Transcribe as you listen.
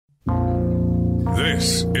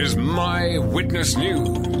This is MyWitness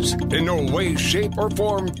News. In no way, shape, or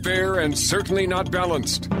form fair and certainly not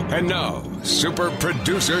balanced. And now, super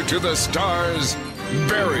producer to the stars,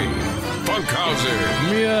 Barry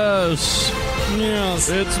Funkhauser. Yes,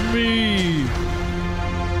 it's me.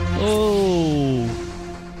 Oh.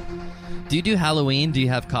 Do you do Halloween? Do you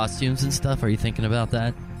have costumes and stuff? Are you thinking about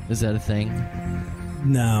that? Is that a thing?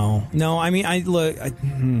 No. I mean, I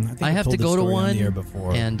think I have to go to one,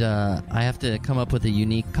 before. and I have to come up with a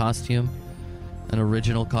unique costume, an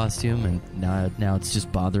original costume, and now it's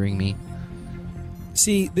just bothering me.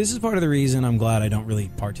 See, this is part of the reason I'm glad I don't really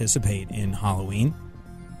participate in Halloween,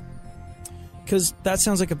 because that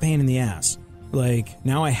sounds like a pain in the ass. Like,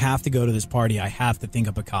 now I have to go to this party. I have to think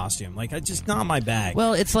up a costume. Like, it's just not my bag.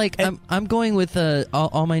 Well, it's like I'm going with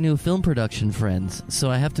all my new film production friends, so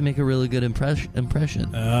I have to make a really good impression.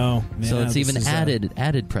 Oh, yeah, so it's even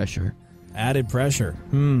added pressure. Added pressure.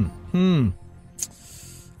 I don't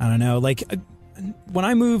know. Like, when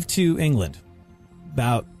I moved to England,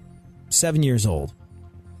 about 7 years old,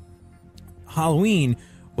 Halloween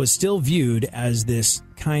was still viewed as this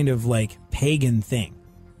kind of like pagan thing.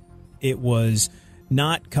 It was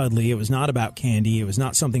not cuddly. It was not about candy. It was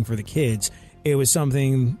not something for the kids. It was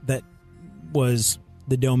something that was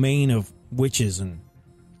the domain of witches and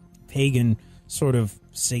pagan, sort of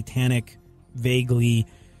satanic, vaguely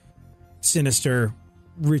sinister,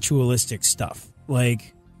 ritualistic stuff.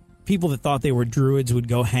 Like, people that thought they were druids would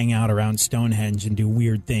go hang out around Stonehenge and do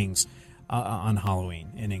weird things on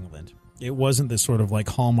Halloween in England. It wasn't this sort of like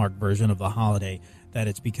Hallmark version of the holiday that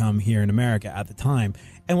it's become here in America at the time.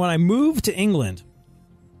 And when I moved to England,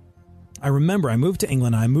 I remember I moved to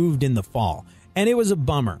England, I moved in the fall, and it was a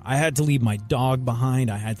bummer. I had to leave my dog behind.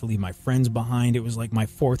 I had to leave my friends behind. It was like my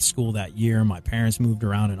fourth school that year. My parents moved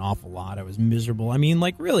around an awful lot. I was miserable. I mean,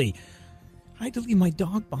 like, really, I had to leave my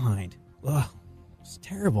dog behind. Ugh, it's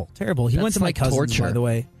terrible, terrible. He went to my cousin's, torture. By the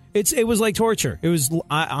way. It was like torture. It was,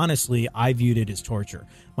 honestly, I viewed it as torture.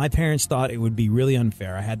 My parents thought it would be really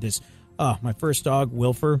unfair. I had this, my first dog,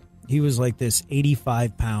 Wilfer, he was like this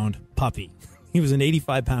 85-pound puppy. He was an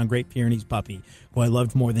 85-pound Great Pyrenees puppy who I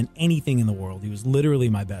loved more than anything in the world. He was literally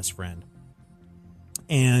my best friend.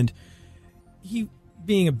 And he,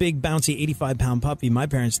 being a big, bouncy 85-pound puppy, my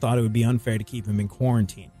parents thought it would be unfair to keep him in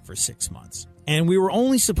quarantine for 6 months. And we were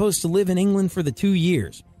only supposed to live in England for the 2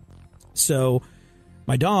 years. So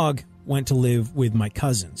my dog went to live with my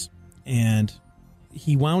cousins, and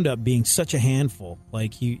he wound up being such a handful,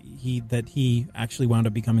 like he actually wound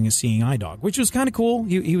up becoming a seeing eye dog, which was kind of cool.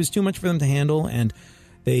 He was too much for them to handle, and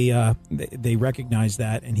they recognized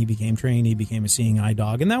that, and he became trained. He became a seeing eye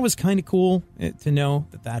dog, and that was kind of cool to know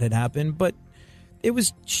that had happened. But it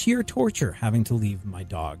was sheer torture having to leave my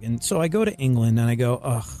dog. And so I go to England, and I go,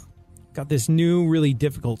 ugh, got this new, really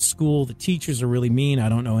difficult school. The teachers are really mean. I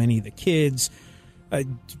don't know any of the kids.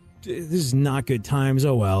 This is not good times.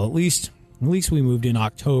 Oh well, at least we moved in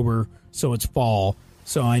October, so it's fall,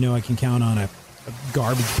 so I know I can count on a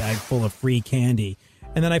garbage bag full of free candy.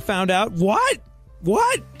 And then I found out, what?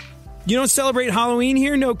 You don't celebrate Halloween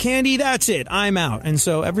here? No candy? That's it. I'm out. And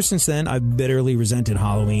so ever since then, I've bitterly resented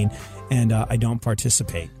Halloween, and I don't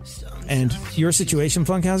participate. And your situation,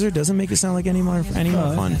 Funkhauser, doesn't make it sound like any more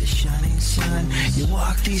fun. The shining sun, you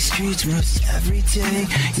walk these streets most every day.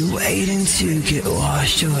 You're waiting to get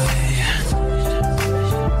washed away.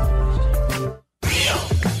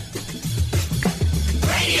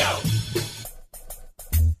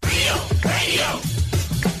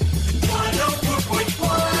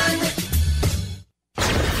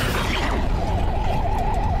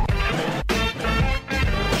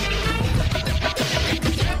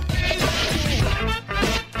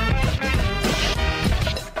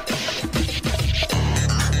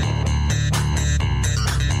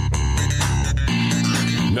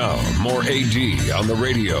 Now, more AD on the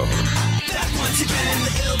radio.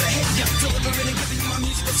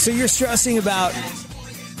 So you're stressing about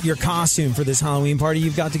your costume for this Halloween party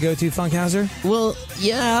you've got to go to, Funkhauser? Well,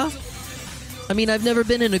 yeah. I mean, I've never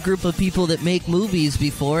been in a group of people that make movies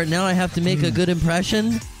before, and now I have to make a good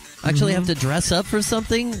impression. I actually have to dress up for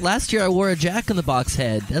something. Last year I wore a Jack-in-the-Box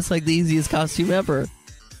head. That's like the easiest costume ever.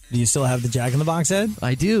 Do you still have the Jack-in-the-Box head?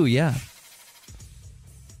 I do, yeah.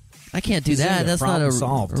 I can't do that. That's not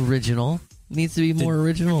original. It needs to be more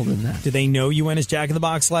original than that. Did they know you went as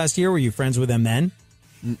Jack-in-the-Box last year? Were you friends with them then?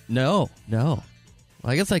 No. Well,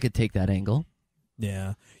 I guess I could take that angle.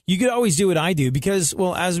 Yeah. You could always do what I do because,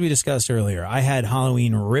 well, as we discussed earlier, I had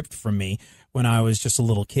Halloween ripped from me when I was just a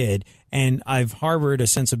little kid, and I've harbored a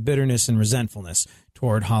sense of bitterness and resentfulness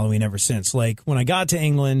toward Halloween ever since. Like, when I got to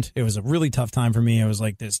England, it was a really tough time for me. I was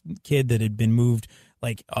like this kid that had been moved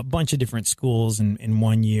like a bunch of different schools in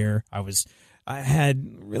 1 year. I had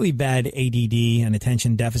really bad ADD and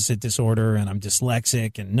attention deficit disorder, and I'm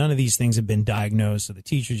dyslexic, and none of these things have been diagnosed. So the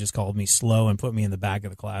teacher just called me slow and put me in the back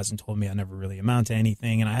of the class and told me I never really amount to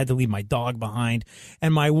anything. And I had to leave my dog behind.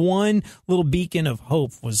 And my one little beacon of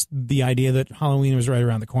hope was the idea that Halloween was right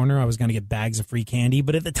around the corner. I was going to get bags of free candy.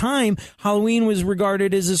 But at the time, Halloween was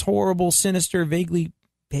regarded as this horrible, sinister, vaguely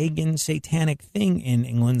pagan, satanic thing in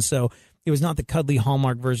England. So it was not the cuddly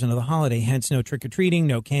Hallmark version of the holiday, hence no trick-or-treating,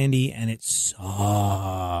 no candy, and it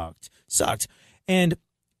sucked. And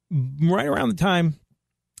right around the time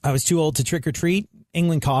I was too old to trick-or-treat,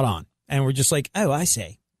 England caught on. And we're just like, oh, I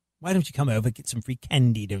say, why don't you come over, get some free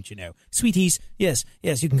candy, don't you know? Sweeties, yes,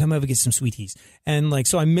 you can come over, get some sweeties. And like,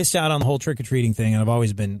 so I missed out on the whole trick-or-treating thing, and I've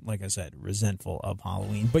always been, like I said, resentful of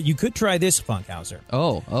Halloween. But you could try this, Funkhauser.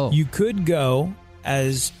 Oh. You could go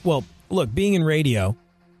as, well, look, being in radio,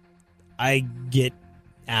 I get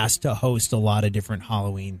asked to host a lot of different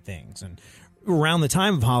Halloween things. And around the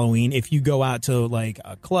time of Halloween, if you go out to like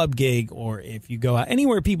a club gig or if you go out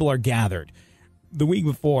anywhere people are gathered, the week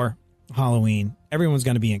before Halloween, everyone's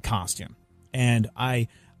going to be in costume. And I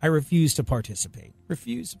refuse to participate.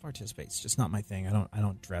 It's just not my thing. I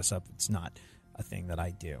don't dress up. It's not a thing that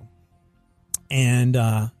I do. And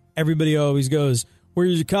everybody always goes,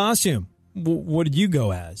 where's your costume? What did you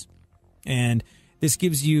go as? And this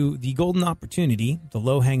gives you the golden opportunity, the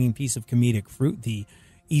low-hanging piece of comedic fruit, the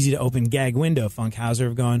easy-to-open gag window, Funkhauser,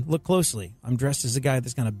 of going, look closely. I'm dressed as the guy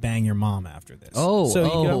that's going to bang your mom after this. So you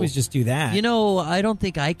can always just do that. You know, I don't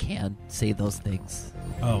think I can say those things.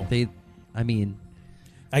 Oh.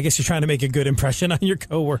 I guess you're trying to make a good impression on your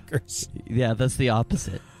coworkers. Yeah, that's the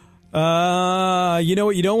opposite. You know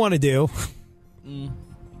what you don't want to do?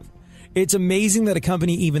 It's amazing that a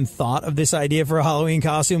company even thought of this idea for a Halloween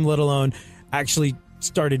costume, let alone actually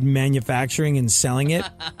started manufacturing and selling it.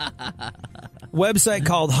 Website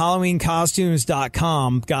called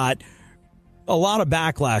HalloweenCostumes.com got a lot of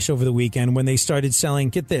backlash over the weekend when they started selling,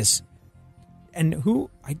 get this, and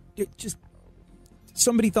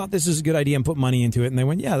somebody thought this was a good idea and put money into it, and they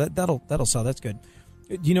went, yeah, that'll sell, that's good.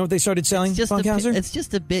 Do you know what they started selling, Funkhauser? It's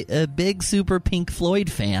just a big super Pink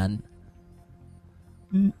Floyd fan.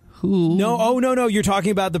 Who? No. You're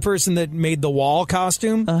talking about the person that made the wall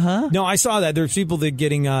costume? Uh-huh. No, I saw that. There's people that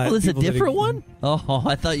getting... it's a different one? Oh,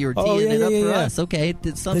 I thought you were teeing it up for us. Okay.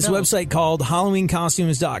 This website called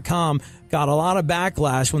HalloweenCostumes.com got a lot of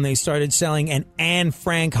backlash when they started selling an Anne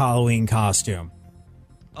Frank Halloween costume.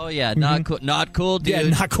 Oh, yeah. Not cool, dude. Yeah,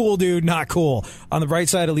 not cool, dude. Not cool. On the bright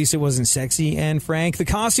side, at least it wasn't sexy, Anne Frank. The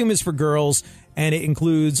costume is for girls, and it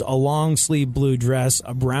includes a long-sleeve blue dress,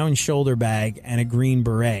 a brown shoulder bag, and a green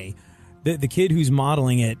beret. The kid who's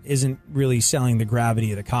modeling it isn't really selling the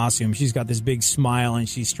gravity of the costume. She's got this big smile, and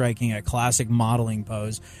she's striking a classic modeling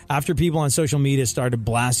pose. After people on social media started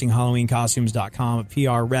blasting HalloweenCostumes.com, a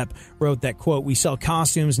PR rep wrote that, quote, we sell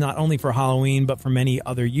costumes not only for Halloween, but for many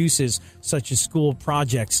other uses, such as school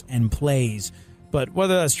projects and plays. But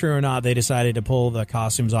whether that's true or not, they decided to pull the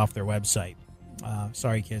costumes off their website.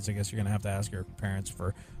 Sorry, kids. I guess you're going to have to ask your parents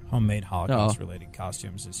for homemade Holocaust-related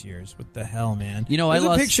costumes this year. What the hell, man? You know, there's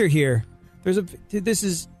a picture here. This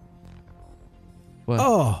is... What?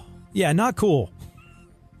 Oh, yeah, not cool.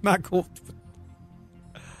 Not cool.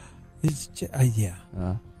 It's just, yeah.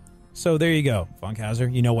 So there you go,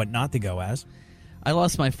 Funkhauser. You know what not to go as. I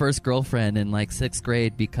lost my first girlfriend in like 6th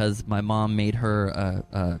grade because my mom made her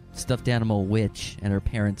a stuffed animal witch, and her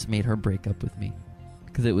parents made her break up with me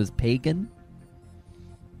because it was pagan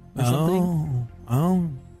or something.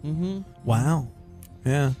 Mm-hmm. Wow.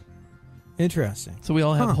 Yeah. Interesting. So we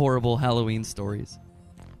all have horrible Halloween stories.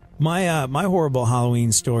 My horrible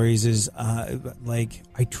Halloween stories is like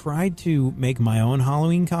I tried to make my own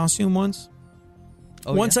Halloween costume once.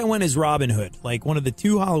 I went as Robin Hood. Like one of the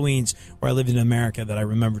 2 Halloweens where I lived in America that I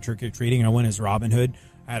remember trick-or-treating, I went as Robin Hood.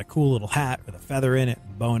 I had a cool little hat with a feather in it,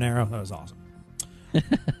 bow and arrow. That was awesome.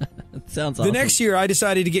 It sounds awesome. The next year, I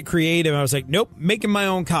decided to get creative. I was like, nope, making my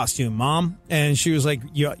own costume, Mom. And she was like,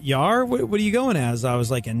 you are? What are you going as? I was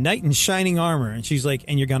like, a knight in shining armor. And she's like,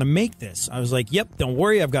 and you're going to make this? I was like, yep, don't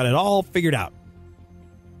worry. I've got it all figured out.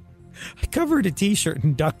 I covered a T-shirt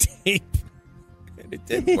in duct tape. And it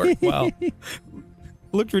didn't work well.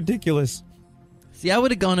 Looked ridiculous. See, I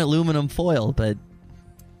would have gone aluminum foil, but...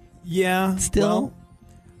 Yeah. Still... Well,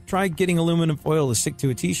 try getting aluminum foil to stick to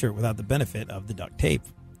a T-shirt without the benefit of the duct tape.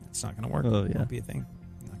 It's not going to work. Oh, yeah. It won't be a thing.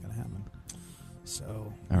 Not going to happen.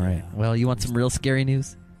 So, all right. Yeah. Well, you want some real scary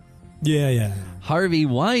news? Yeah. Harvey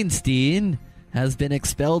Weinstein has been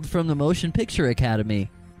expelled from the Motion Picture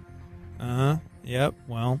Academy. Yep.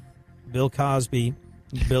 Well, Bill Cosby,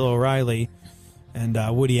 Bill O'Reilly And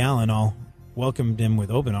Woody Allen all welcomed him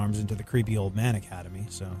with open arms into the creepy old man academy.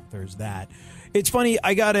 So there's that. It's funny.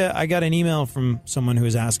 I got an email from someone who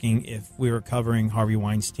was asking if we were covering Harvey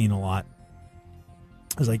Weinstein a lot.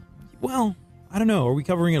 I was like, well, I don't know. Are we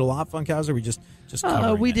covering it a lot, Funkhauser? Or are we just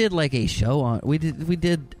covering we it? did like a show on. We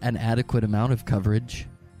did an adequate amount of coverage.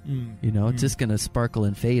 It's just going to sparkle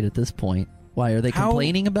and fade at this point. Why are they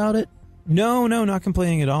complaining about it? No, not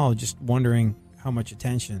complaining at all. Just wondering how much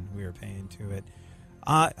attention we were paying to it.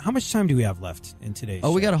 How much time do we have left in today's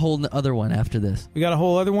show? We got a whole other one after this. We got a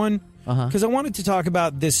whole other one? Because I wanted to talk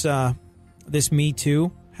about this Me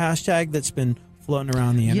Too hashtag that's been floating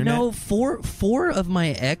around the internet. Four of my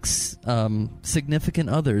ex significant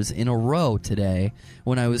others in a row today,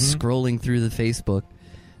 when I was scrolling through the Facebook,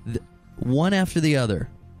 one after the other,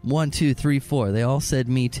 1, 2, 3, 4, they all said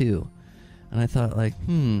Me Too. And I thought, like,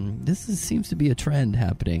 seems to be a trend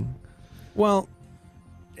happening. Well,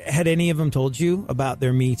 had any of them told you about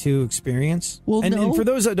their Me Too experience? Well, no. And for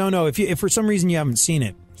those that don't know, if for some reason you haven't seen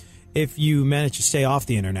it, if you manage to stay off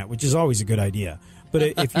the internet, which is always a good idea, but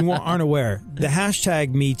if you aren't aware, the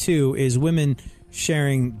hashtag Me Too is women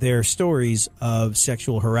sharing their stories of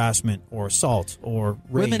sexual harassment or assault or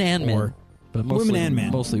rape. Women and men. But mostly, women and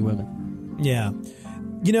men. Mostly women. Yeah.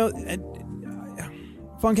 You know,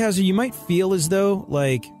 Funkhauser, you might feel as though,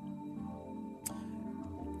 like,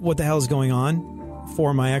 what the hell is going on?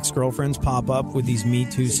 For my ex-girlfriends pop up with these Me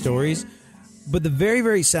Too stories. But the very,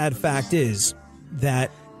 very sad fact is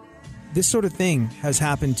that this sort of thing has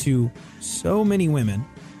happened to so many women,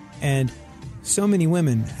 and so many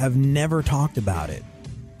women have never talked about it.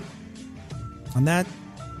 And that,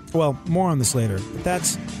 well, more on this later, but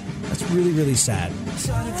that's really, really sad.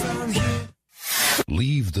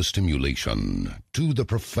 Leave the stimulation to the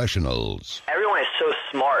professionals. Everyone is so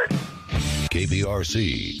smart.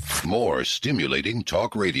 KBRC, more stimulating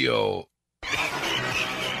talk radio.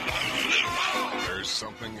 There's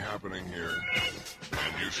something happening here,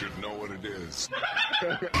 and you should know what it is.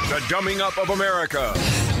 The dumbing up of America.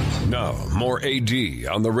 Now, more AD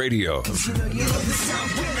on the radio.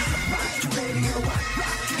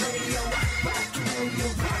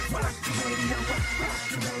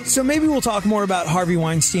 So maybe we'll talk more about Harvey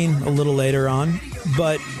Weinstein a little later on,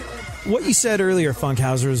 but what you said earlier,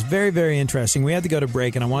 Funkhauser, is very, very interesting. We had to go to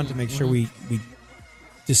break, and I wanted to make sure we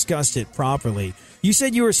discussed it properly. You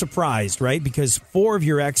said you were surprised, right? Because 4 of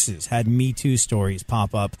your exes had Me Too stories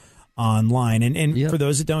pop up online. And Yep. For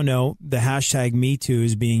those that don't know, the hashtag Me Too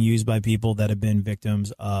is being used by people that have been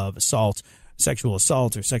victims of assault, sexual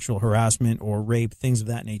assault or sexual harassment or rape, things of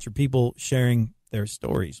that nature, people sharing their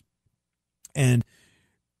stories. And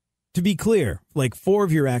to be clear, like 4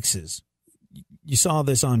 of your exes, you saw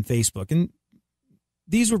this on Facebook, and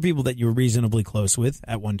these were people that you were reasonably close with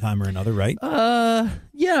at one time or another, right?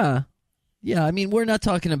 Yeah. I mean, we're not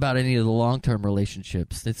talking about any of the long-term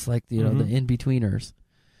relationships. It's like, the in-betweeners.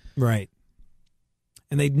 Right.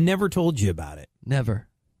 And they'd never told you about it. Never.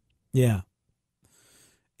 Yeah.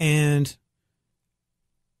 And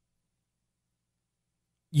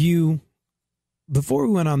you, before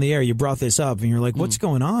we went on the air, you brought this up and you're like, what's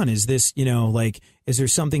going on? Is this, is there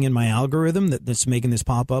something in my algorithm that's making this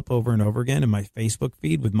pop up over and over again in my Facebook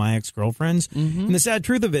feed with my ex-girlfriends? Mm-hmm. And the sad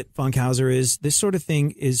truth of it, Funkhauser, is this sort of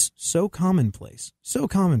thing is so commonplace.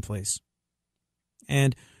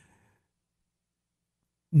 And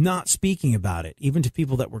not speaking about it, even to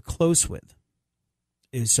people that we're close with,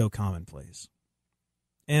 is so commonplace.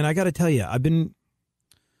 And I got to tell you, I've been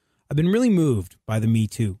really moved by the Me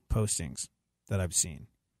Too postings that I've seen.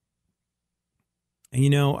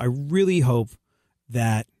 And, I really hope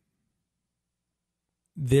that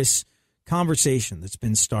this conversation that's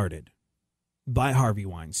been started by Harvey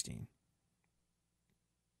Weinstein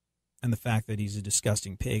and the fact that he's a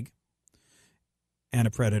disgusting pig and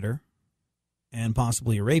a predator and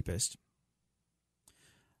possibly a rapist,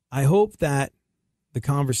 I hope that the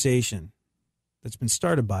conversation that's been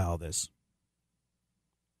started by all this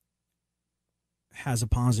has a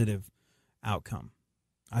positive outcome.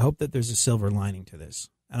 I hope that there's a silver lining to this.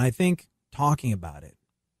 And I think talking about it,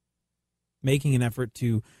 making an effort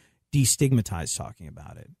to destigmatize talking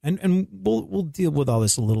about it, and we'll deal with all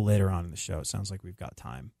this a little later on in the show. It sounds like we've got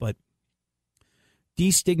time. But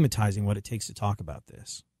destigmatizing what it takes to talk about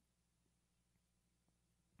this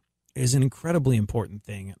is an incredibly important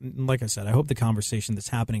thing. And like I said, I hope the conversation that's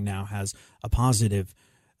happening now has a positive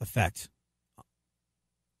effect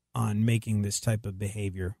on making this type of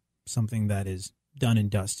behavior something that is done and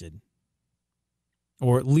dusted,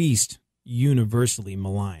 or at least universally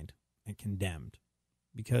maligned and condemned,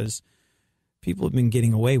 because people have been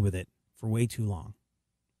getting away with it for way too long.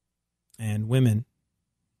 And women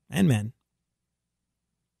and men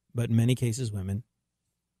but in many cases, women,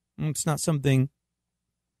 it's not something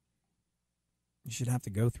you should have to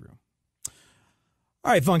go through.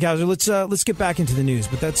 All right, Funkhauser, let's get back into the news,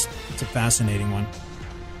 but it's a fascinating one.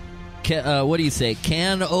 What do you say?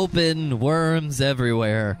 Can open, worms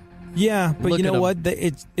everywhere. Yeah, but you know what?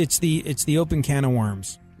 It's the open can of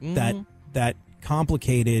worms, that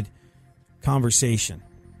complicated conversation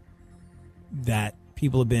that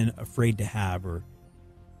people have been afraid to have or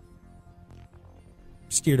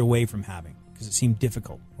steered away from having because it seemed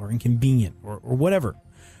difficult or inconvenient or whatever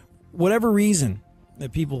reason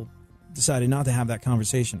that people decided not to have that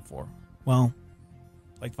conversation for. Well,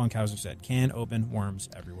 like Funkhauser said, can open, worms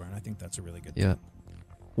everywhere, and I think that's a really good thing.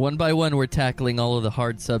 One by one, we're tackling all of the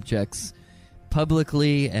hard subjects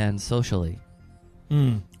publicly and socially.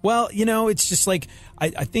 Well, it's just like I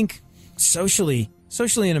think socially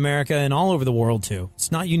in America and all over the world too.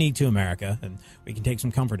 It's not unique to America, and we can take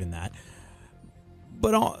some comfort in that.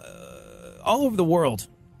 But all over the world,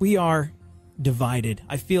 we are divided.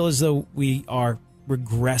 I feel as though we are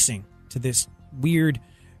regressing to this weird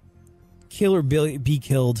kill or be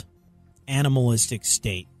killed animalistic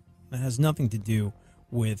state that has nothing to do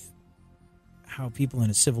with how people in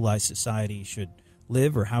a civilized society should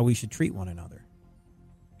live or how we should treat one another.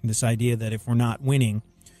 And this idea that if we're not winning,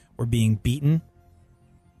 we're being beaten,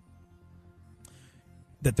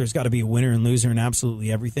 that there's got to be a winner and loser in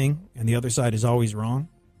absolutely everything, and the other side is always wrong,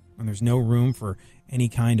 and there's no room for any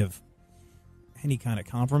kind of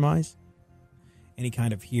compromise, any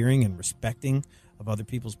kind of hearing and respecting of other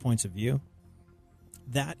people's points of view.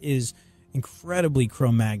 That is incredibly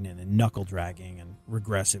Cro-Magnon and knuckle-dragging and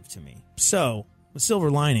regressive to me. So, the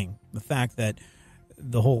silver lining, the fact that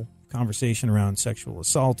the whole conversation around sexual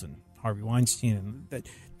assault and Harvey Weinstein, and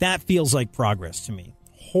that feels like progress to me.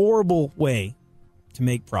 Horrible way to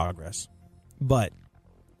make progress, but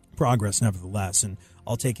progress nevertheless, and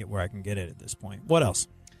I'll take it where I can get it at this point. What else?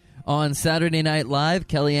 On Saturday Night Live,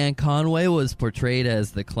 Kellyanne Conway was portrayed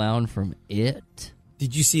as the clown from It.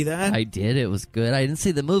 Did you see that? I did. It was good. I didn't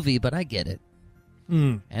see the movie, but I get it.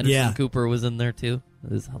 Anderson Cooper was in there too.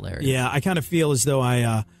 It was hilarious. Yeah, I kind of feel as though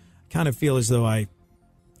I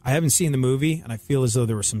haven't seen the movie, and I feel as though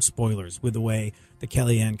there were some spoilers with the way the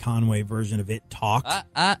Kellyanne Conway version of It talked.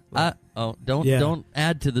 Don't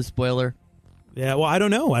add to the spoiler. Yeah, well, I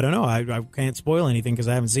don't know. I can't spoil anything because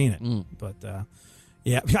I haven't seen it. But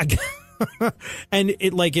yeah, and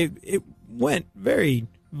it went very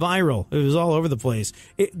viral. It was all over the place.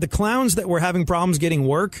 The clowns that were having problems getting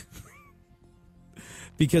work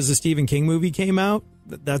because the Stephen King movie came out,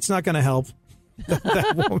 that's not going to help.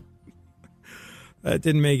 That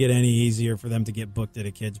didn't make it any easier for them to get booked at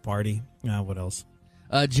a kid's party. What else?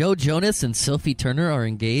 Joe Jonas and Sophie Turner are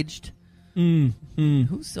engaged.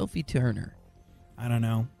 Who's Sophie Turner? I don't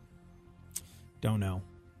know. Don't know.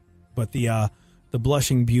 But the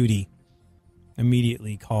blushing beauty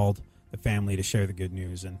immediately called the family to share the good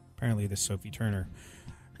news, and apparently the Sophie Turner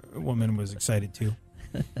woman was excited too.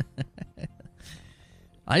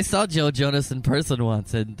 I saw Joe Jonas in person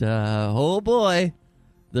once, and oh boy,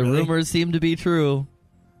 the rumors seem to be true.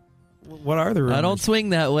 What are the rumors? I don't swing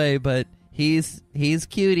that way, but he's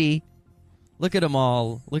cutie. Look at them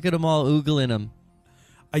all. Look at them all oogling him.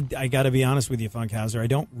 I got to be honest with you, Funkhauser. I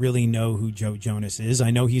don't really know who Joe Jonas is.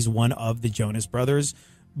 I know he's one of the Jonas Brothers,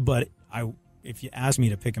 but if you asked me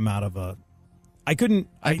to pick him out of I couldn't.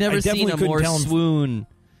 I've never seen a more swoon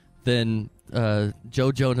than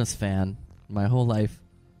Joe Jonas fan my whole life.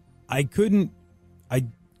 I couldn't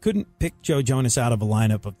pick Joe Jonas out of a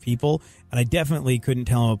lineup of people, and I definitely couldn't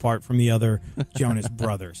tell him apart from the other Jonas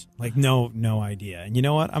brothers. Like, no idea. And you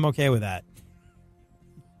know what? I'm okay with that.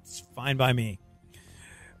 It's fine by me.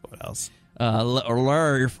 What else?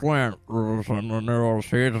 Larry Flynt.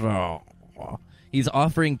 He's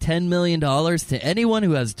offering $10 million to anyone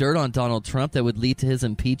who has dirt on Donald Trump that would lead to his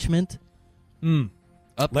impeachment.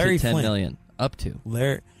 Up Larry to $10 Flynt. million. Up to.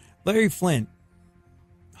 Larry Flynt,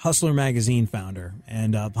 Hustler magazine founder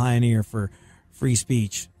and pioneer for free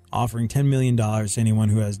speech, offering $10 million to anyone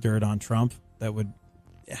who has dirt on Trump that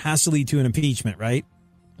has to lead to an impeachment, right?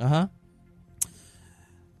 Uh-huh.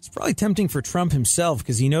 It's probably tempting for Trump himself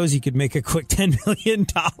because he knows he could make a quick $10 million.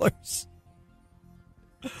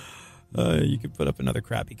 You could put up another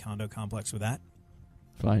crappy condo complex with that.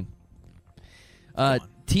 Fine.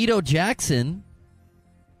 Tito Jackson,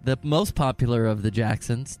 the most popular of the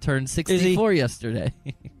Jacksons, turned 64 yesterday.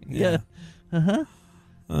 Yeah.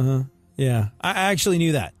 Yeah. I actually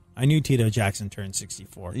knew that. I knew Tito Jackson turned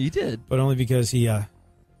 64. You did? But only because he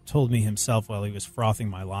told me himself while he was frothing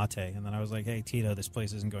my latte. And then I was like, hey, Tito, this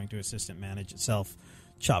place isn't going to assistant manage itself.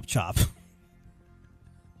 Chop, chop.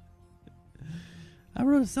 I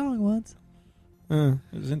wrote a song once. It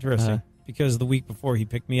was interesting because the week before he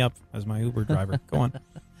picked me up as my Uber driver. Go on.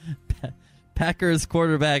 Packers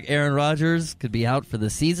quarterback Aaron Rodgers could be out for the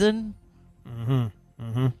season.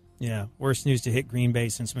 Yeah, worst news to hit Green Bay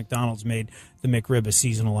since McDonald's made the McRib a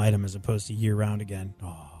seasonal item as opposed to year-round again.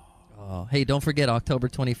 Oh, hey, don't forget October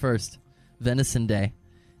 21st, Venison Day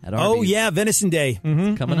at Arby's. Oh, yeah, Venison Day.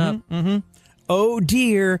 Coming up. Oh,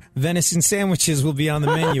 dear, venison sandwiches will be on the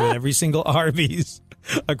menu at every single Arby's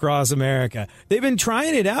across America. They've been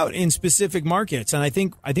trying it out in specific markets, and I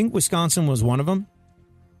think Wisconsin was one of them.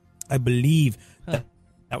 I believe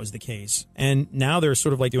that was the case. And now they're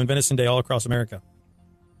sort of like doing Venison Day all across America.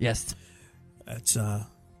 Yes. That's a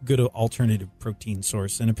good alternative protein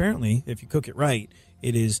source. And apparently, if you cook it right,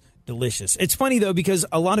 it is delicious. It's funny, though, because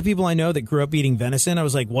a lot of people I know that grew up eating venison, I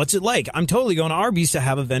was like, what's it like? I'm totally going to Arby's to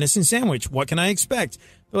have a venison sandwich. What can I expect?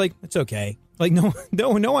 They're like, it's okay. Like, no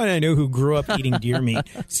one I know who grew up eating deer meat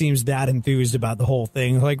seems that enthused about the whole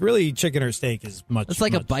thing. Like, really, chicken or steak is much. It's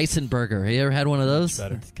like a bison burger. You ever had one of those?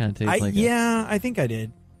 Better. It kind of tastes like yeah, I think I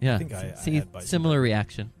did. Yeah. I think I See, had bison similar burger.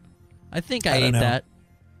 reaction. I think I don't ate know. that.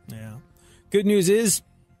 Yeah. Good news is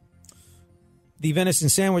the venison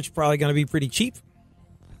sandwich probably going to be pretty cheap.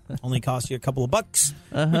 Only cost you a couple of bucks,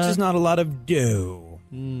 which is not a lot of dough.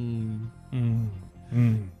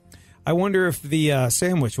 I wonder if the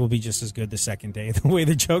sandwich will be just as good the second day, the way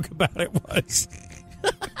the joke about it was.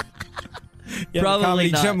 You have Probably a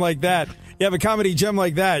comedy not. gem like that. You have a comedy gem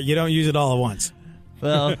like that, you don't use it all at once.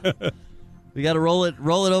 Well, we got to roll it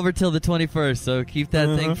over till the 21st. So keep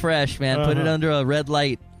that thing fresh, man. Put it under a red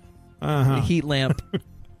light, a heat lamp.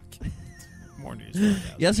 More news.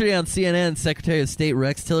 Yesterday on CNN, Secretary of State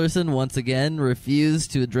Rex Tillerson once again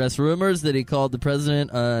refused to address rumors that he called the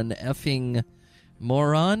president an effing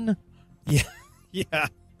moron. Yeah.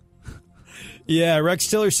 Yeah, Rex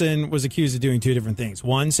Tillerson was accused of doing two different things.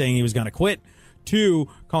 One, saying he was going to quit. Two,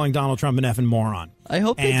 calling Donald Trump an effing moron. I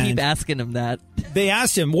hope they And keep asking him that. They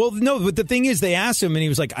asked him. Well, no, but the thing is, they asked him, and he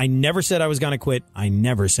was like, I never said I was going to quit. I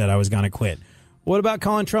never said I was going to quit. What about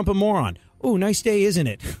calling Trump a moron? Oh, nice day, isn't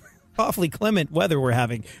it? Awfully clement weather we're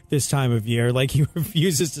having this time of year. Like, he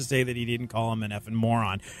refuses to say that he didn't call him an effing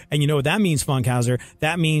moron. And you know what that means, Funkhauser?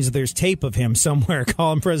 That means there's tape of him somewhere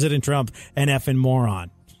calling President Trump an effing moron.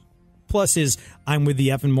 Plus his I'm with the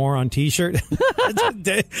effing moron t-shirt.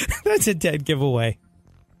 That's a dead giveaway.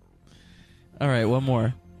 All right, one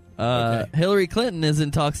more. Okay. Hillary Clinton is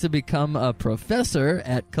in talks to become a professor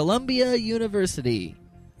at Columbia University.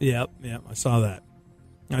 Yep, I saw that.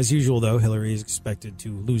 As usual, though, Hillary is expected to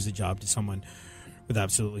lose the job to someone with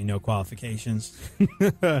absolutely no qualifications.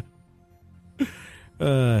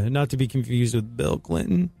 Not to be confused with Bill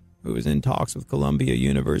Clinton, who was in talks with Columbia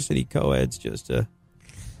University co-eds just to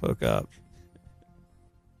hook up.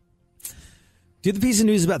 Do the piece of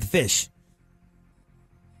news about the fish.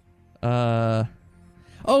 The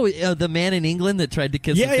man in England that tried to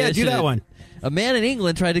kiss a fish. Yeah, do that one. A man in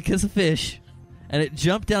England tried to kiss a fish, and it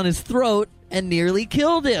jumped down his throat and nearly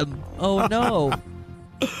killed him. Oh, no.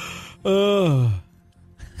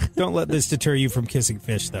 Don't let this deter you from kissing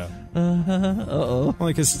fish, though. Uh-oh.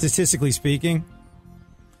 Only because, statistically speaking,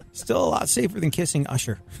 still a lot safer than kissing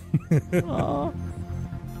Usher.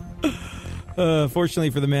 Fortunately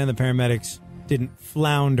for the man, the paramedics didn't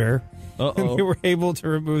flounder. And they were able to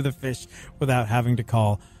remove the fish without having to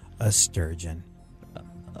call a sturgeon.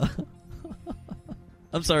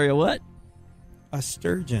 I'm sorry, a what? A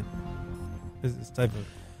sturgeon. This type of...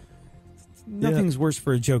 Nothing's worse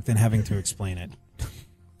for a joke than having to explain it.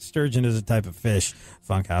 Sturgeon is a type of fish,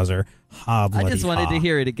 Funkhauser. I just wanted to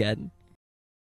hear it again.